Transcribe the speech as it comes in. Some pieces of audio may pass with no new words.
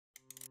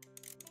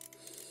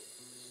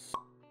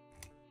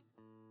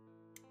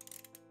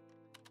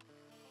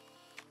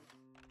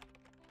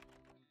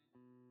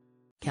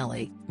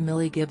Kelly,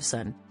 Millie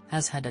Gibson,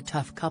 has had a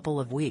tough couple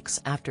of weeks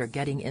after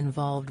getting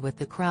involved with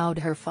the crowd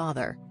her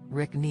father,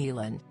 Rick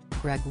Neelan,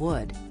 Greg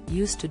Wood,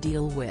 used to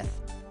deal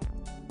with.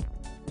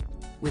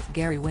 With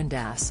Gary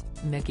Windass,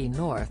 Mickey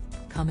North,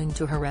 coming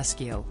to her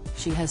rescue,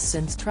 she has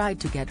since tried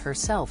to get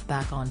herself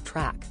back on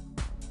track.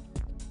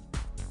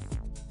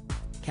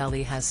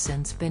 Kelly has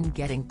since been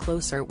getting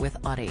closer with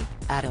Aadi,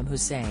 Adam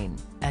Hussein,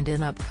 and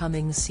in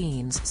upcoming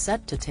scenes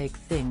set to take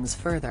things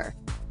further.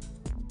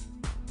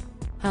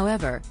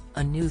 However,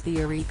 a new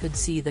theory could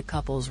see the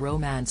couple's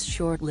romance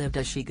short-lived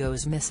as she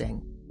goes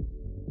missing.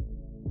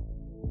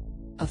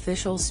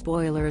 Official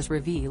spoilers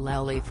reveal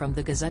Ellie from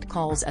the Gazette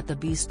calls at the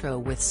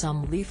bistro with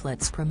some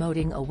leaflets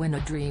promoting a Win a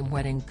Dream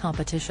wedding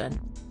competition.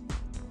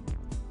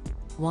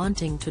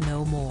 Wanting to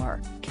know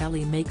more,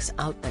 Kelly makes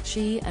out that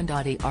she and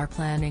Aadi are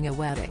planning a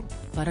wedding,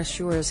 but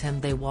assures him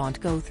they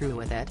won't go through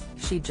with it.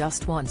 She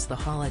just wants the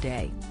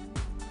holiday.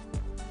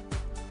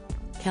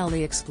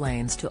 Kelly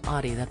explains to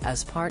Aadi that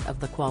as part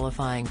of the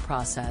qualifying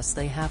process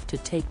they have to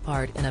take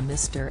part in a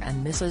Mr.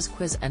 and Mrs.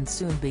 quiz and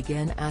soon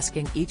begin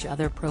asking each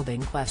other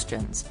probing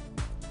questions.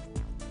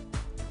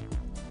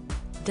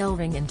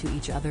 Delving into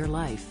each other's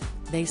life,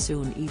 they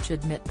soon each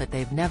admit that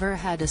they've never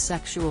had a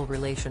sexual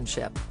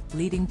relationship,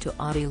 leading to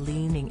Aadi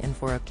leaning in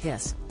for a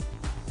kiss.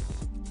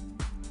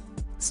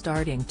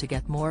 Starting to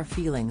get more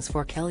feelings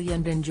for Kelly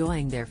and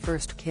enjoying their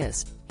first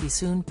kiss, he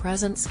soon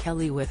presents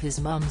Kelly with his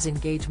mum's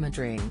engagement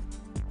ring.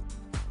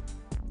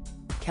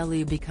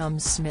 Kelly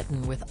becomes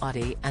smitten with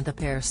Aadi and the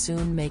pair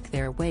soon make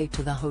their way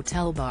to the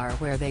hotel bar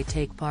where they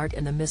take part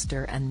in the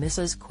Mr. and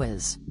Mrs.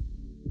 quiz.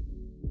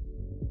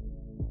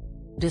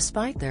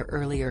 Despite their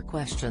earlier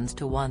questions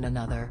to one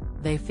another,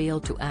 they fail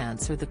to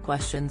answer the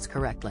questions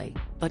correctly,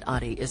 but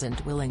Aadi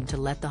isn't willing to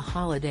let the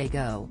holiday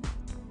go.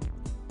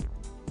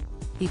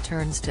 He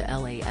turns to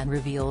Ellie and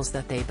reveals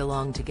that they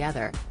belong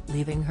together,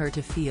 leaving her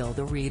to feel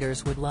the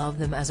readers would love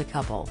them as a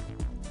couple.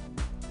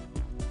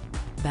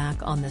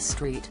 Back on the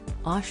street,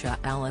 Aadi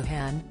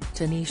Alahan,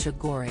 Tanisha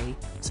Gori,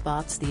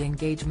 spots the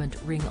engagement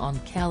ring on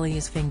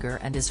Kelly's finger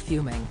and is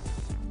fuming.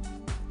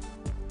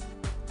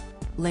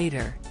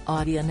 Later,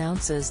 Aadi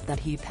announces that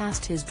he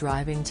passed his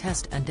driving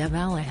test and Aadi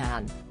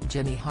Alahan,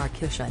 Jimmy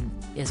Harkishan,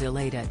 is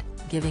elated,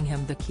 giving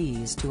him the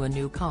keys to a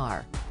new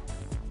car.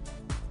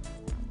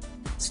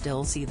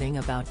 Still seething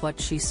about what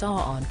she saw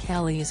on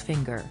Kelly's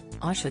finger,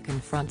 Aadi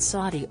confronts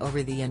Aadi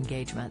over the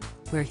engagement,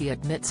 where he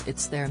admits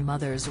it's their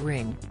mother's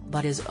ring,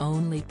 but is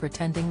only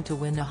pretending to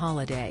win a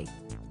holiday.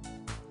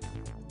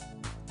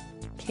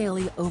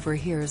 Kelly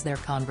overhears their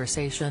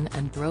conversation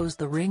and throws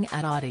the ring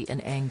at Aadi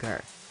in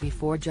anger,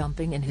 before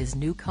jumping in his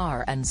new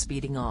car and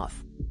speeding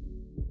off.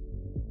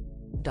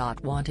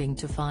 Wanting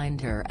to find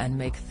her and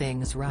make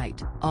things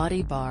right,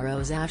 Aadi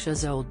borrows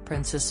Asha's old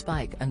Princess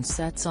Spike and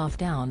sets off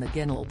down the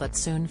Ginnel but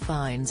soon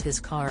finds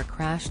his car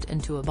crashed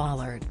into a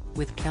bollard,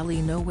 with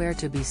Kelly nowhere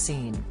to be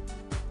seen.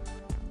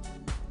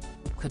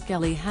 Could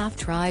Kelly have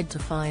tried to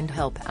find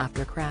help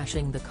after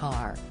crashing the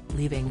car,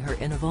 leaving her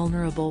in a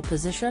vulnerable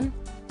position?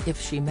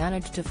 If she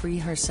managed to free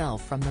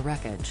herself from the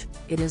wreckage,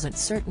 it isn't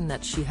certain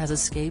that she has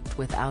escaped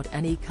without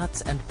any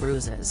cuts and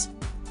bruises.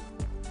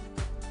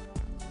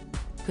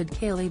 Could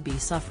Kelly be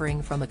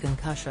suffering from a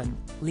concussion,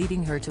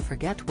 leading her to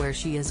forget where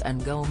she is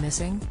and go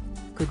missing?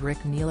 Could Rick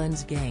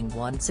Neelan's gang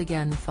once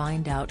again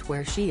find out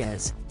where she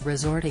is,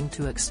 resorting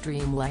to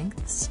extreme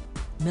lengths?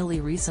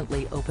 Millie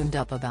recently opened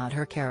up about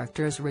her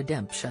character's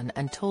redemption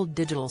and told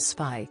Digital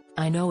Spy,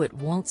 "I know it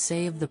won't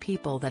save the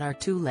people that are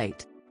too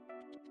late.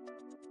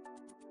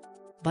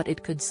 But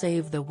it could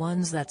save the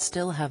ones that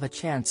still have a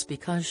chance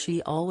because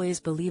she always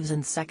believes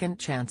in second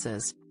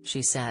chances,"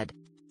 she said.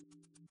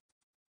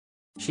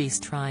 She's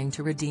trying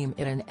to redeem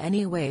it in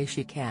any way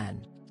she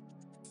can.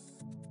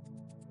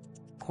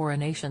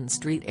 Coronation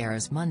Street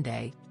airs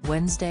Monday,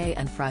 Wednesday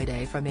and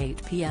Friday from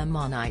 8 p.m.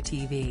 on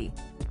ITV.